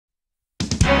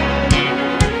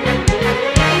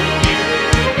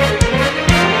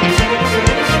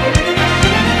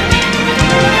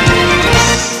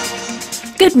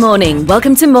Good morning.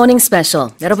 Welcome to Morning Special.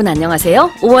 여러분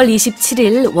안녕하세요. 5월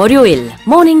 27일 월요일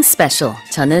Morning Special.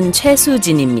 저는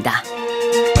최수진입니다.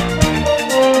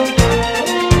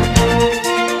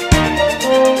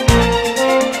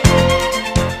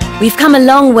 We've come a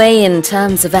long way in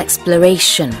terms of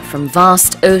exploration, from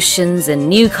vast oceans and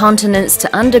new continents to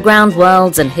underground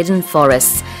worlds and hidden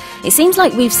forests. It seems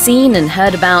like we've seen and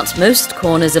heard about most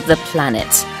corners of the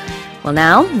planet. Well,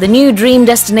 now, the new dream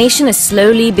destination is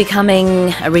slowly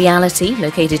becoming a reality,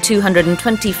 located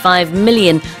 225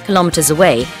 million kilometers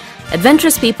away.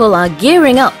 Adventurous people are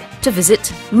gearing up to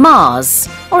visit Mars,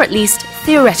 or at least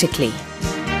theoretically.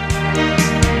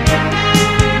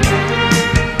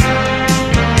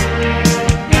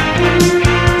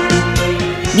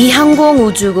 미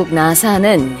항공우주국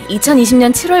나사는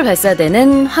 2020년 7월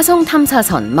발사되는 화성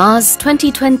탐사선 Mars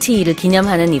 2020를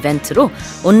기념하는 이벤트로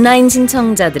온라인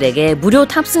신청자들에게 무료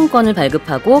탑승권을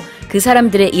발급하고 그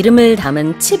사람들의 이름을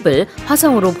담은 칩을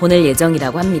화성으로 보낼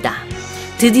예정이라고 합니다.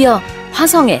 드디어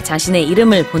화성에 자신의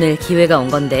이름을 보낼 기회가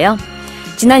온 건데요.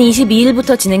 지난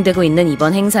 22일부터 진행되고 있는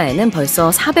이번 행사에는 벌써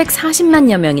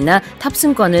 440만여 명이나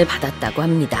탑승권을 받았다고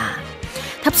합니다.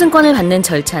 탑승권을 받는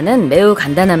절차는 매우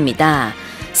간단합니다.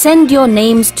 Send your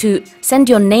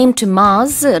name to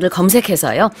Mars를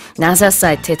검색해서요. 나사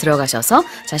사이트에 들어가셔서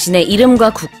자신의 이름과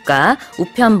국가,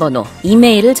 우편번호,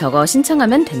 이메일을 적어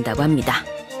신청하면 된다고 합니다.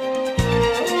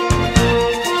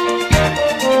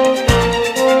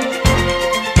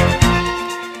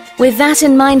 With that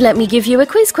in mind, let me give you a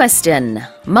quiz question.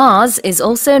 Mars is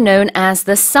also known as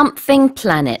the something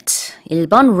planet.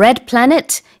 1번 red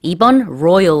planet, 2번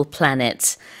royal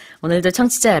planet. 오늘도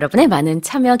청취자 여러분의 많은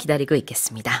참여 기다리고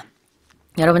있겠습니다.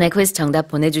 여러분의 퀴즈 정답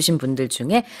보내주신 분들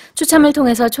중에 추첨을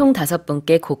통해서 총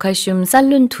 5분께 고칼슘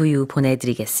쌀룬 두유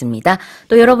보내드리겠습니다.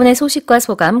 또 여러분의 소식과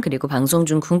소감 그리고 방송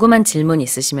중 궁금한 질문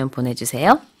있으시면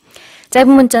보내주세요. 짧은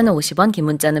문자는 50원, 긴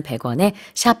문자는 100원에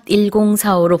샵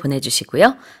 1045로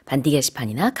보내주시고요. 반디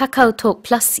게시판이나 카카오톡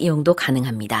플러스 이용도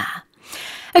가능합니다.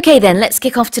 Okay then, let's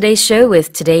kick off today's show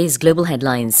with today's global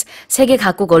headlines. 세계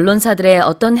각국 언론사들의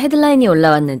어떤 헤드라인이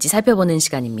올라왔는지 살펴보는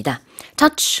시간입니다.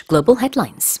 Touch Global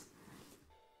Headlines.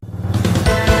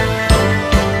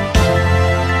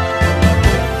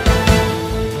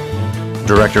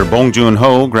 Director Bong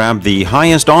Joon-ho grabbed the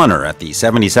highest honor at the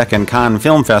 72nd Cannes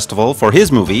Film Festival for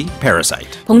his movie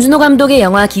Parasite. 봉준호 감독의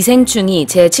영화 기생충이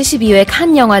제72회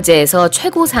칸 영화제에서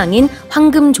최고상인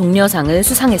황금종려상을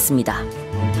수상했습니다.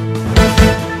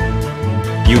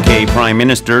 UK Prime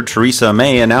Minister Theresa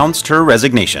May announced her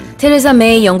resignation. 테레사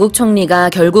메이 영국 총리가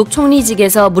결국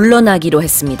총리직에서 물러나기로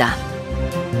했습니다.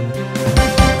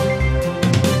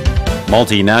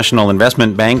 Multinational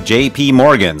investment bank JP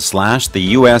Morgan slashed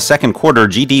the U.S. second quarter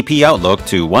GDP outlook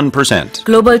to 1%.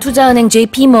 글로벌 투자은행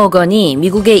JP 모건이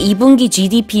미국의 2분기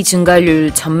GDP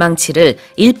증가율 전망치를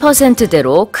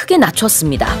 1%대로 크게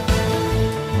낮췄습니다.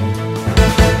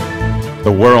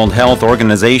 The World Health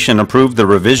Organization approved the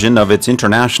revision of its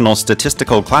international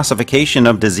statistical classification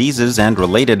of diseases and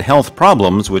related health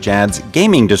problems, which adds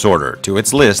gaming disorder to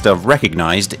its list of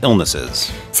recognized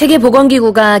illnesses.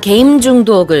 세계보건기구가 게임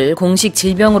중독을 공식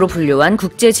질병으로 분류한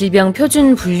국제질병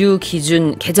표준 분류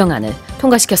기준 개정안을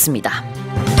통과시켰습니다.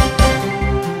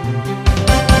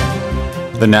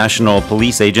 The National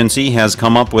Police Agency has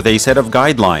come up with a set of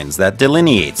guidelines that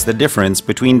delineates the difference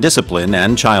between discipline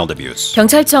and child abuse.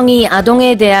 경찰청이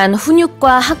아동에 대한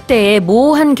훈육과 학대의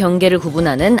모호한 경계를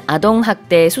구분하는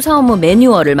아동학대 수사업무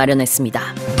매뉴얼을 마련했습니다.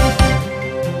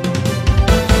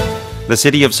 The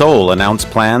city of Seoul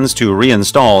announced plans to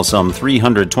reinstall some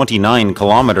 329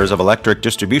 kilometers of electric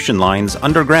distribution lines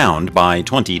underground by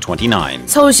 2029.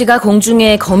 서울시가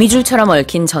공중에 거미줄처럼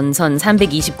얽힌 전선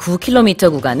 329km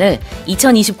구간을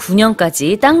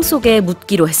 2029년까지 땅속에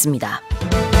묻기로 했습니다.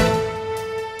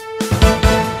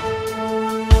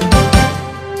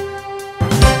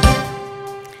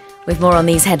 With more on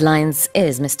these headlines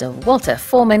is Mr. Walter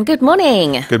Foreman. Good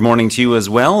morning. Good morning to you as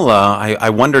well. I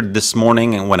wondered this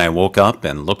morning when I woke up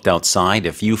and looked outside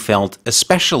if you felt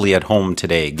especially at home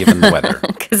today given the weather.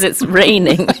 Because it's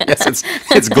raining. Yes,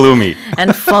 it's gloomy.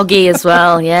 And foggy as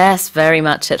well. Yes, very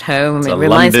much at home. It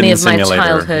reminds me of my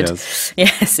childhood.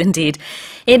 Yes, indeed.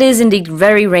 It is indeed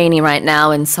very rainy right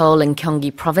now in Seoul and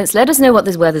Gyeonggi province. Let us know what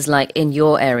this weather's like in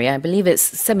your area. I believe it's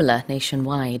similar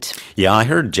nationwide. Yeah, I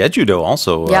heard Jeju-do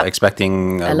also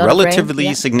expecting a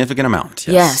relatively significant amount.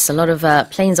 Yes, a lot of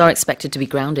planes are expected to be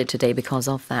grounded today because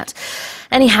of that.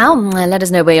 Anyhow, let us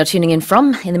know where you're tuning in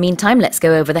from. In the meantime, let's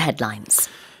go over the headlines.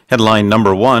 Headline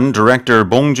number one, director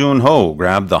Bong Joon-ho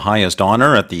grabbed the highest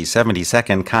honor at the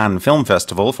 72nd Cannes Film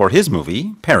Festival for his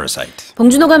movie, Parasite.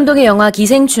 봉준호 감독의 영화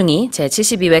기생충이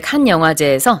제72회 칸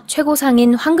영화제에서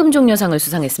최고상인 황금종려상을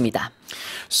수상했습니다.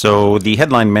 So the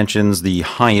headline mentions the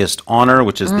highest honor,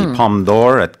 which is the Palme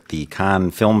d'Or at the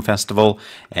Cannes Film Festival.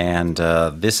 And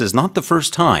this is not the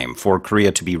first time for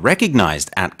Korea to be recognized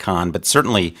at Cannes, but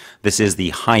certainly this is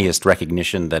the highest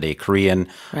recognition that a Korean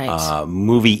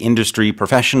movie industry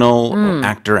professional,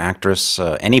 actor, actress,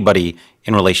 anybody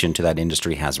in relation to that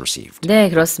industry has received. 네,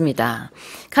 그렇습니다.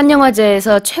 칸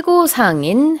영화제에서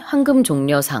최고상인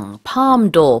황금종려상,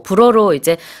 Palme d'Or, 불어로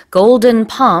이제 Golden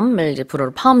Palm을 이제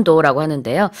불어로 Palme d'Or라고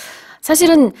하는데요.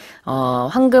 사실은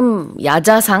황금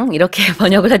야자상 이렇게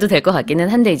번역을 해도 될 것 같기는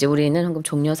한데 이제 우리는 황금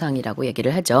종려상이라고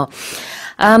얘기를 하죠.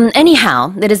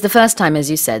 Anyhow, it is the first time,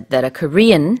 as you said, that a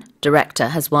Korean director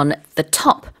has won the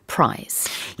top prize.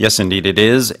 Yes, indeed it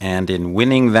is. And in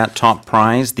winning that top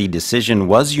prize, the decision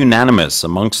was unanimous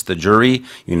amongst the jury.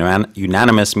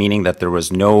 Unanimous meaning that there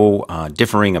was no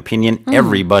differing opinion.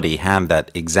 Everybody had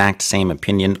that exact same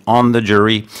opinion on the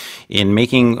jury. In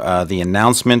making the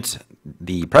announcement,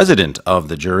 the president of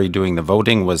the jury doing the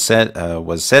voting was said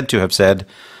to have said,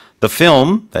 "The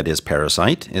film, that is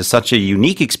Parasite, is such a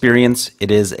unique experience.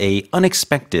 It is a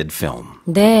unexpected film."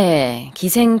 네,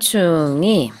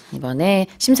 기생충이 이번에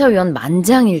심사위원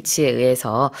만장일치에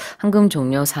의해서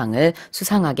황금종려상을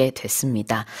수상하게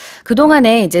됐습니다.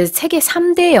 그동안에 이제 세계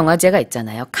 3대 영화제가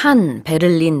있잖아요. 칸,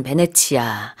 베를린,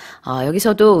 베네치아.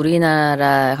 여기서도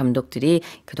우리나라 감독들이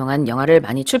그동안 영화를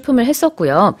많이 출품을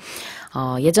했었고요.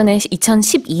 예전에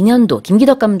 2012년도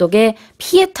김기덕 감독의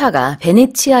피에타가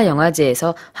베네치아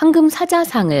영화제에서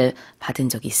황금사자상을 받은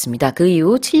적이 있습니다. 그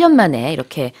이후 7년 만에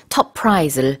이렇게 톱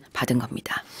프라이즈를 받은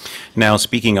겁니다. Now,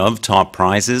 speaking of top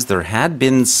prizes, there had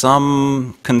been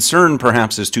some concern,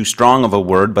 perhaps is too strong of a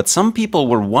word, but some people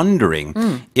were wondering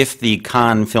if the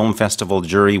Cannes Film Festival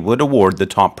jury would award the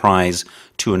top prize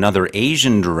to another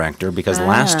Asian director, because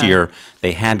last year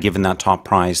they had given that top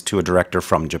prize to a director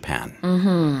from Japan.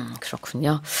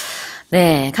 그렇군요.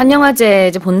 네, 칸 영화제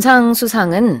이제 본상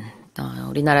수상은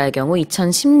우리나라의 경우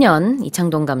 2010년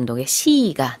이창동 감독의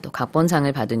시가 또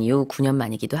각본상을 받은 이후 9년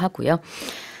만이기도 하고요.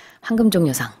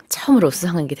 황금종려상 처음으로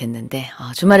수상하게 됐는데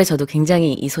주말에 저도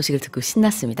굉장히 이 소식을 듣고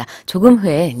신났습니다. 조금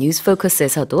후에 뉴스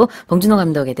포커스에서도 봉준호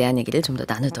감독에 대한 얘기를 좀 더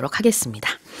나누도록 하겠습니다.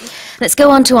 Let's go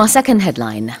on to our second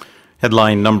headline.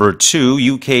 Headline number two,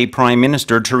 UK Prime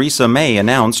Minister Theresa May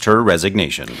announced her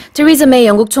resignation. 테리사 메이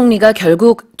영국 총리가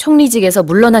결국 총리직에서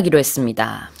물러나기로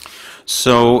했습니다.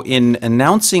 So in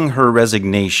announcing her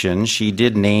resignation, she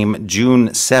did name June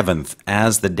 7th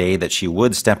as the day that she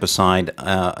would step aside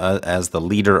as the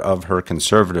leader of her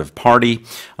Conservative Party.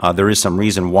 There is some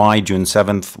reason why June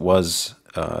 7th was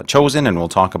chosen, and we'll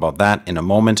talk about that in a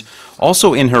moment.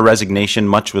 Also in her resignation,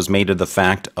 much was made of the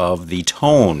fact of the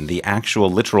tone, the actual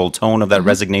literal tone of that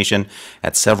resignation.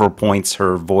 At several points,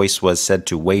 her voice was said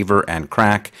to waver and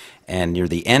crack. And near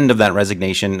the end of that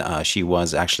resignation, she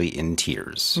was actually in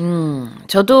tears.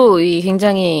 저도 이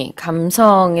굉장히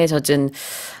감성에 젖은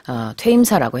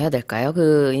퇴임사라고 해야 될까요?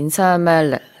 그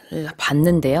인사말을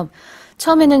봤는데요.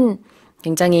 처음에는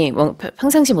굉장히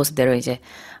평상시 모습대로 이제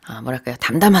뭐랄까요,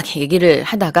 담담하게 얘기를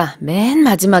하다가 맨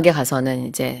마지막에 가서는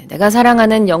이제 내가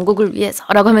사랑하는 영국을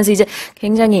위해서라고 하면서 이제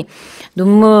굉장히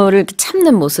눈물을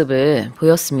참는 모습을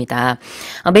보였습니다.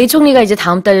 메이 총리가 이제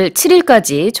다음 달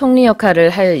 7일까지 총리 역할을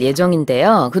할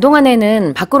예정인데요.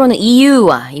 그동안에는 밖으로는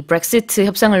EU와 이 브렉시트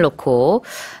협상을 놓고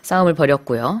싸움을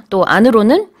벌였고요. 또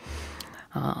안으로는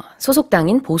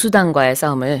소속당인 보수당과의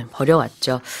싸움을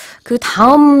벌여왔죠. 그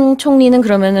다음 총리는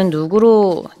그러면은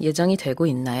누구로 예정이 되고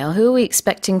있나요? Who are we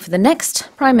expecting for the next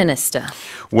Prime Minister?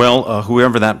 Well,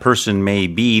 whoever that person may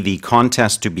be, the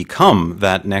contest to become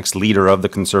that next leader of the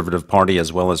Conservative Party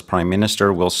as well as Prime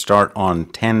Minister will start on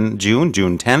June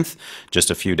 10th,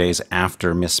 just a few days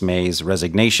after Miss May's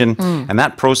resignation. And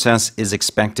that process is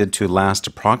expected to last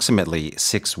approximately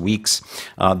 6 weeks.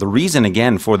 The reason,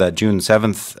 again, for that June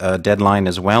 7th deadline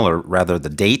as well, or rather the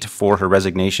date for her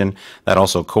resignation, that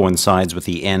also coincides with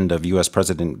the end of U.S.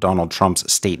 President Donald Trump's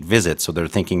state visit. So they're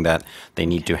thinking that they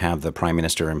need to have the prime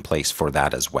minister in place for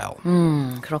that as well.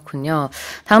 그렇군요.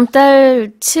 다음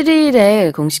달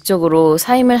 7일에 공식적으로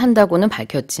사임을 한다고는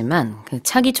밝혔지만 그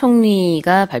차기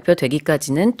총리가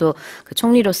발표되기까지는 또 그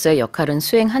총리로서의 역할은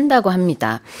수행한다고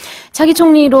합니다. 차기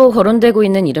총리로 거론되고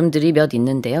있는 이름들이 몇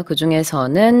있는데요.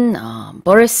 그중에서는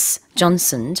보리스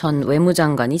존슨 전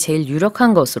외무장관이 제일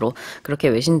유력한 것으로 그렇게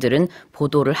외신들은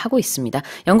보도를 하고 있습니다.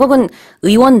 영국은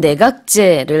의원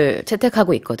내각제를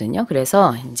채택하고 있거든요.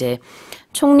 그래서 이제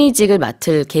총리직을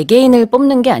맡을 개개인을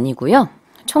뽑는 게 아니고요.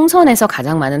 총선에서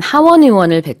가장 많은 하원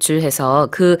의원을 배출해서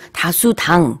그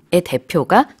다수당의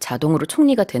대표가 자동으로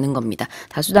총리가 되는 겁니다.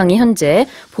 다수당이 현재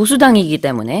보수당이기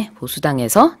때문에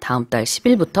보수당에서 다음 달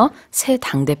 10일부터 새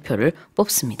당대표를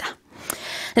뽑습니다.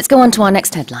 Let's go on to our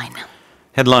next headline.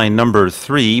 Headline number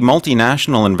 3,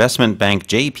 multinational investment bank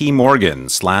JP Morgan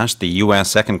slashed the U.S.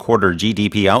 second quarter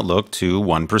GDP outlook to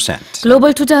 1%.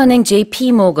 글로벌 투자은행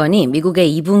JP 모건이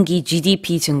미국의 2분기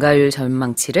GDP 증가율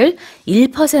전망치를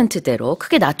 1%대로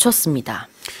크게 낮췄습니다.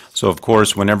 So, of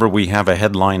course, whenever we have a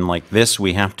headline like this,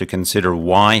 we have to consider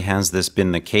why has this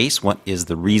been the case? What is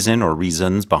the reason or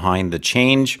reasons behind the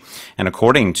change? And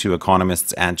according to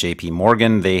economists at JP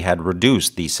Morgan, they had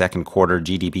reduced the second quarter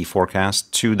GDP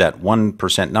forecast to that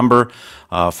 1% number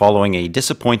following a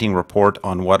disappointing report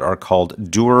on what are called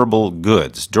durable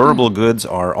goods. Durable goods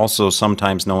are also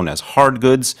sometimes known as hard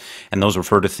goods, and those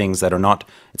refer to things that are not,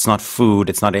 it's not food,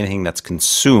 it's not anything that's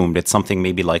consumed. It's something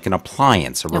maybe like an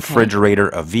appliance, a refrigerator,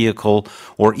 a vehicle,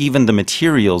 or even the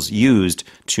materials used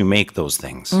to make those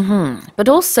things. But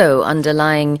also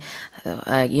underlying,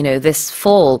 this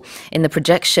fall in the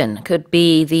projection could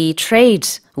be the trade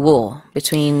war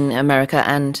between America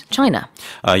and China.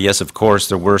 Yes, of course,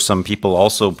 there were some people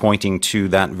also pointing to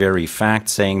that very fact,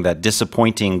 saying that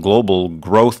disappointing global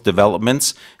growth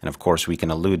developments, and of course we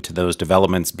can allude to those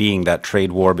developments being that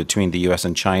trade war between the U.S.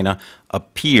 and China,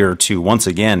 appear to once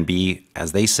again be,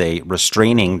 as they say,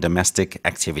 restraining domestic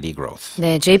activity growth.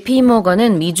 네, JP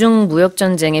모건은 미중 무역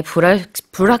전쟁의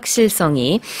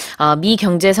불확실성이 미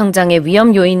경제 성장의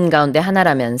위험 요인 가운데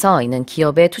하나라면서 이는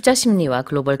기업의 투자 심리와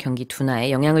글로벌 경기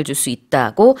둔화에 영향을 줄 수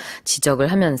있다고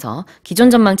지적을 하면서 기존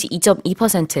전망치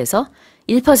 2.2%에서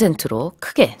 1%로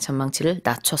크게 전망치를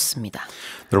낮췄습니다.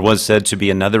 There was said to be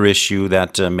another issue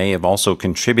that may have also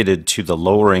contributed to the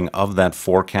lowering of that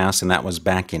forecast, and that was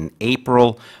back in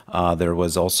April. There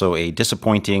was also a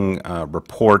disappointing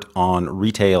report on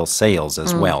retail sales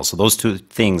as well. So those two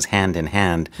things, hand in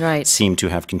hand, seem to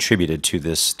have contributed to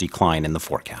this decline in the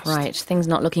forecast. Right, things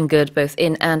not looking good both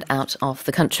in and out of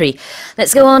the country.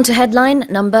 Let's go on to headline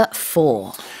number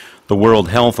 4. The World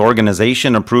Health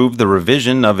Organization approved the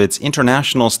revision of its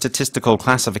International Statistical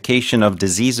Classification of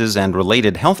Diseases and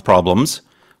Related Health Problems,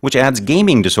 which adds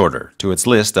gaming disorder to its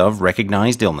list of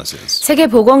recognized illnesses.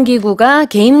 세계보건기구가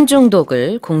게임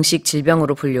중독을 공식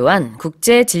질병으로 분류한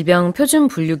국제 질병 표준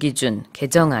분류 기준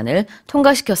개정안을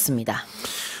통과시켰습니다.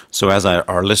 So as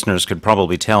our listeners could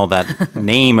probably tell, that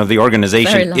name of the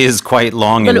organization is quite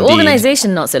long indeed. indeed. The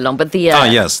organization not so long, but the...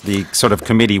 yes, the sort of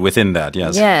committee within that,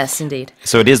 yes. Yes, indeed.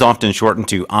 So it is often shortened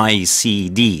to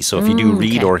ICD. So if you do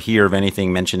read or hear of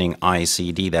anything mentioning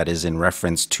ICD, that is in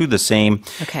reference to the same.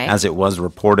 As it was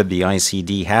reported, the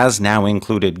ICD has now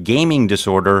included gaming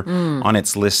disorder on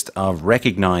its list of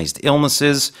recognized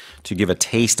illnesses. To give a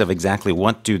taste of exactly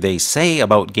what do they say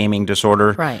about gaming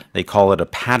disorder, they call it a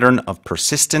pattern of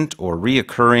persistent or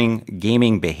reoccurring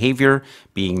gaming behavior,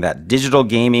 being that digital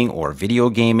gaming or video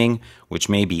gaming, which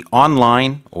may be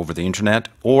online, over the internet,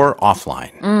 or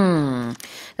offline.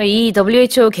 이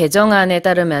WHO 개정안에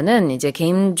따르면은 이제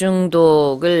게임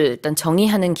중독을 일단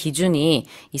정의하는 기준이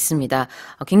있습니다.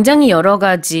 굉장히 여러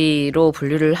가지로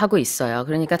분류를 하고 있어요.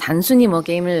 그러니까 단순히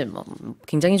게임을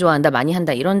굉장히 좋아한다, 많이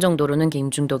한다 이런 정도로는 게임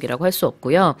중독이라고 할 수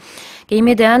없고요.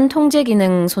 게임에 대한 통제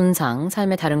기능 손상,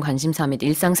 삶의 다른 관심사 및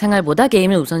일상생활보다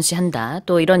게임을 우선시한다.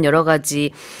 또 이런 여러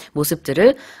가지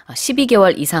모습들을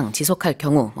 12개월 이상 지속할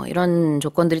경우 이런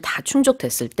조건들이 다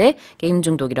충족됐을 때 게임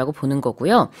중독이라고 보는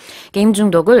거고요. 게임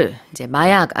중독을 이제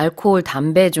마약, 알코올,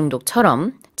 담배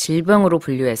중독처럼 질병으로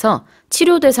분류해서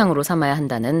치료 대상으로 삼아야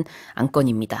한다는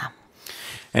안건입니다.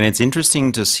 And it's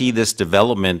interesting to see this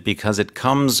development because it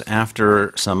comes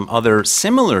after some other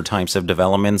similar types of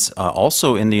developments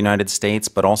also in the United States,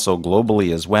 but also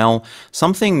globally as well.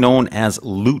 Something known as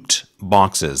loot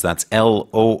boxes. That's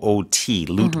L-O-O-T,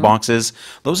 loot boxes.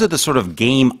 Those are the sort of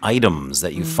game items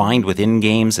that you find within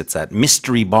games. It's that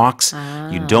mystery box.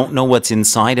 You don't know what's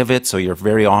inside of it, so you're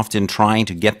very often trying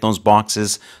to get those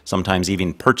boxes, sometimes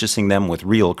even purchasing them with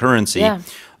real currency. Yeah.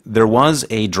 There was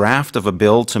a draft of a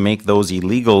bill to make those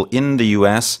illegal in the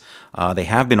U.S. They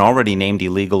have been already named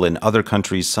illegal in other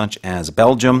countries such as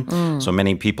Belgium. So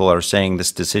many people are saying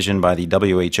this decision by the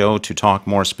WHO to talk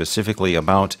more specifically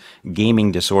about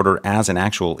gaming disorder as an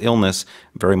actual illness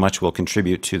very much will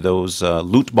contribute to those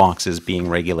loot boxes being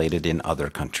regulated in other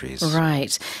countries.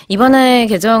 Right. 이번에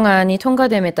개정안이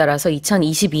통과됨에 따라서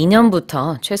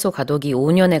 2022년부터 최소 가독이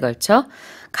 5년에 걸쳐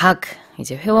각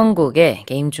이제 회원국의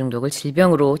게임 중독을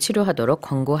질병으로 치료하도록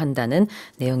권고한다는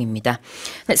내용입니다.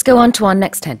 Let's go on to our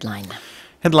next headline.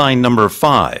 Headline number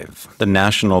 5. The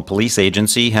National Police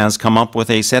Agency has come up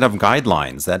with a set of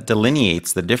guidelines that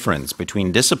delineates the difference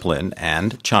between discipline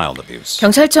and child abuse.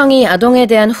 경찰청이 아동에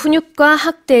대한 훈육과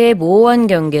학대의 모호한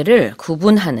경계를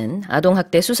구분하는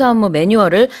아동학대 수사 업무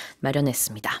매뉴얼을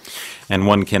마련했습니다. And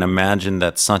one can imagine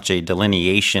that such a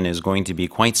delineation is going to be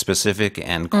quite specific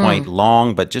and quite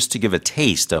long, but just to give a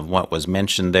taste of what was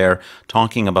mentioned there,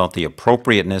 talking about the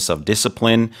appropriateness of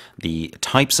discipline, the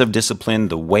types of discipline,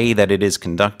 the way that it is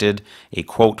conducted, a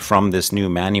quote from this new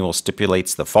manual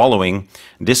stipulates the following: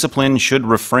 discipline should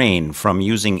refrain from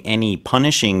using any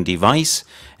punishing device,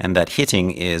 and that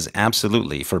hitting is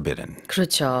absolutely forbidden.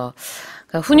 그렇죠.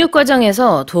 그러니까 훈육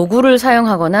과정에서 도구를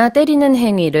사용하거나 때리는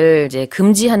행위를 이제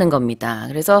금지하는 겁니다.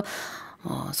 그래서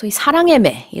소위 사랑의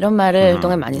매 이런 말을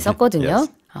동안 많이 썼거든요. Yes.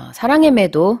 사랑의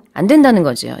매도 안 된다는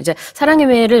거죠. 이제 사랑의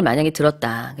매를 만약에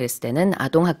들었다 그랬을 때는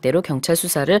아동 학대로 경찰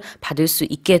수사를 받을 수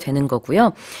있게 되는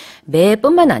거고요.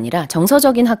 매뿐만 아니라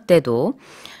정서적인 학대도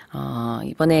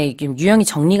이번에 유형이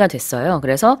정리가 됐어요.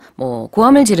 그래서 뭐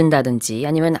고함을 지른다든지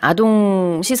아니면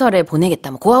아동 시설에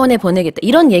보내겠다, 뭐 고아원에 보내겠다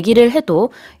이런 얘기를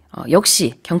해도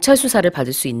역시 경찰 수사를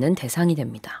받을 수 있는 대상이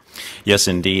됩니다. Yes,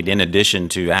 indeed. In addition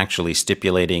to actually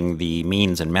stipulating the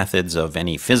means and methods of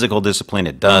any physical discipline,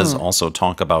 it does also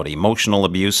talk about emotional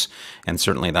abuse, and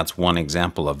certainly that's one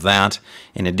example of that.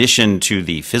 In addition to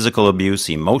the physical abuse,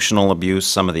 emotional abuse,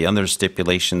 some of the other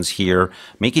stipulations here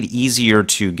make it easier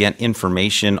to get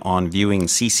information on viewing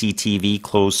CCTV,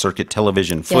 closed-circuit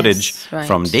television footage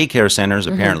from daycare centers.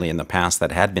 Apparently in the past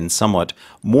that had been somewhat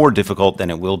more difficult than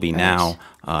it will be now.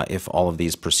 If all of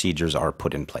these procedures are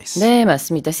put in place. 네,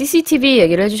 맞습니다. CCTV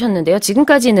얘기를 해주셨는데요.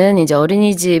 지금까지는 이제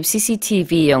어린이집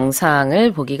CCTV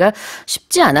영상을 보기가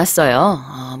쉽지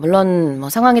않았어요. 물론 뭐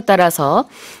상황에 따라서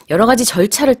여러 가지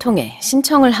절차를 통해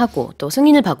신청을 하고 또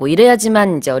승인을 받고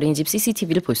이래야지만 이제 어린이집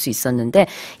CCTV를 볼 수 있었는데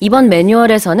이번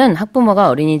매뉴얼에서는 학부모가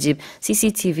어린이집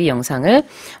CCTV 영상을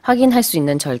확인할 수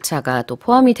있는 절차가 또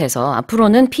포함이 돼서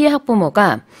앞으로는 피해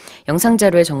학부모가 영상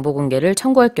자료의 정보 공개를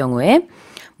청구할 경우에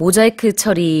모자이크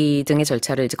처리 등의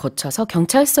절차를 이제 거쳐서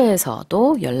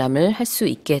경찰서에서도 열람을 할 수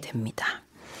있게 됩니다.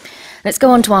 Let's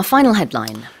go on to our final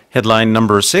headline. Headline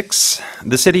number 6.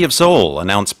 The city of Seoul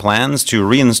announced plans to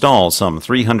reinstall some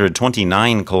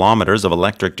 329 kilometers of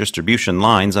electric distribution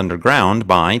lines underground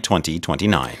by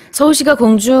 2029. 서울시가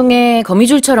공중에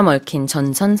거미줄처럼 얽힌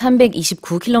전선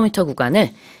 329km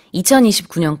구간을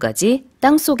 2029년까지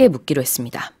땅속에 묻기로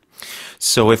했습니다.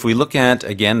 So if we look at,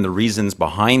 again, the reasons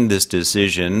behind this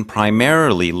decision,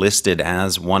 primarily listed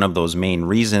as one of those main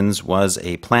reasons was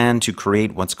a plan to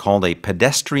create what's called a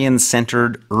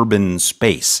pedestrian-centered urban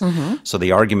space. So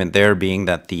the argument there being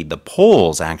that the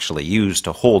poles actually used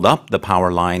to hold up the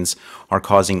power lines are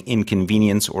causing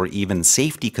inconvenience or even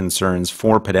safety concerns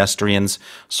for pedestrians.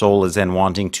 Seoul is then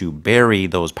wanting to bury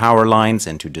those power lines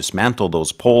and to dismantle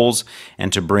those poles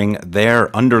and to bring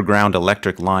their underground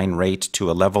electric line rate to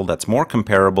a level that's more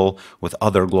comparable with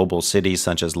other global cities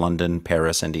such as London,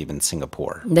 Paris, and even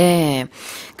Singapore. 네,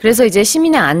 그래서 이제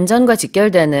시민의 안전과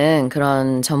직결되는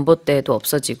그런 전봇대도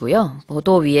없어지고요.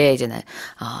 보도 위에 이제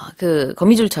그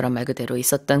거미줄처럼 말 그대로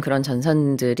있었던 그런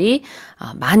전선들이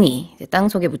많이 땅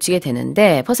속에 묻히게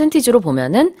되는데 퍼센티지로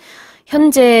보면은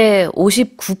현재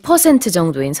 59%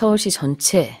 정도인 서울시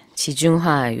전체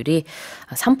지중화율이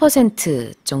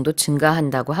 3% 정도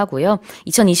증가한다고 하고요.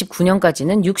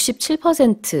 2029년까지는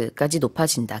 67%까지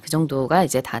높아진다. 그 정도가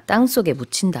이제 다 땅속에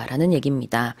묻힌다라는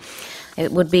얘기입니다.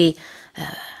 It would be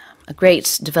a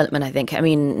great development, I think. I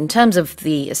mean, in terms of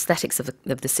the aesthetics of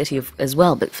the city as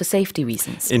well, but for safety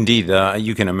reasons. Indeed,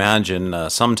 you can imagine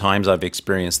sometimes I've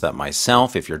experienced that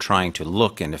myself. If you're trying to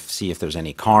look and see if there's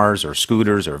any cars or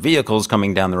scooters or vehicles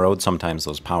coming down the road, sometimes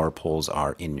those power poles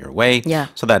are in your way. Yeah.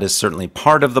 So that is certainly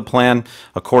part of the plan.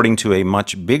 According to a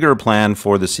much bigger plan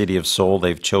for the city of Seoul,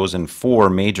 they've chosen 4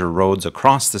 major roads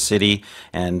across the city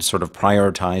and sort of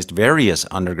prioritized various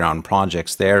underground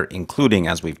projects there, including,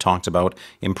 as we've talked about,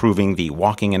 improving the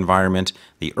walking environment,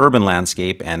 the urban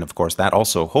landscape, and of course that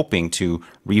also hoping to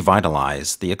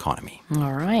revitalize the economy.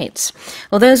 All right.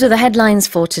 Well, those are the headlines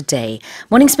for today.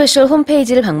 모닝 스페셜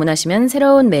홈페이지를 방문하시면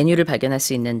새로운 메뉴를 발견할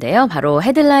수 있는데요. 바로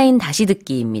헤드라인 다시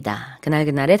듣기입니다.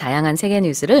 그날그날의 다양한 세계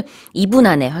뉴스를 2분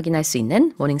안에 확인할 수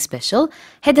있는 모닝 스페셜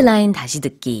헤드라인 다시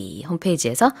듣기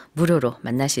홈페이지에서 무료로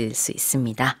만나실 수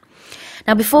있습니다.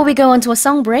 Now, before we go on to a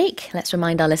song break, let's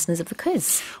remind our listeners of the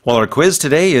quiz. Well, our quiz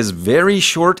today is very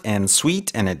short and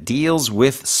sweet, and it deals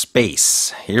with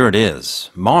space. Here it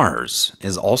is. Mars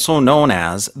is also known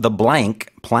as the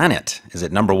blank planet. Is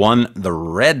it number 1, the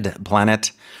red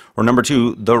planet, or number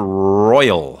 2, the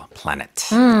royal planet?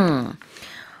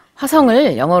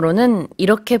 화성을 영어로는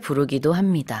이렇게 부르기도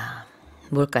합니다.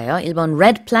 뭘까요? 1번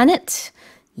Red Planet,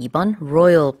 2번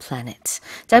Royal Planet.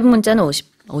 짧은 문자는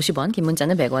 50원, 긴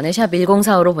문자는 100원에 샵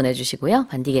 1045로 보내주시고요.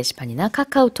 반디 게시판이나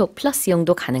카카오톡 플러스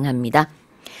이용도 가능합니다.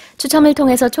 추첨을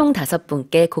통해서 총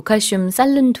 5분께 고칼슘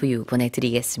쌀룬 두유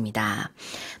보내드리겠습니다.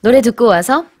 노래 듣고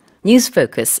와서 뉴스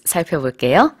포커스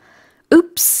살펴볼게요.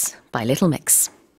 Oops by Little Mix.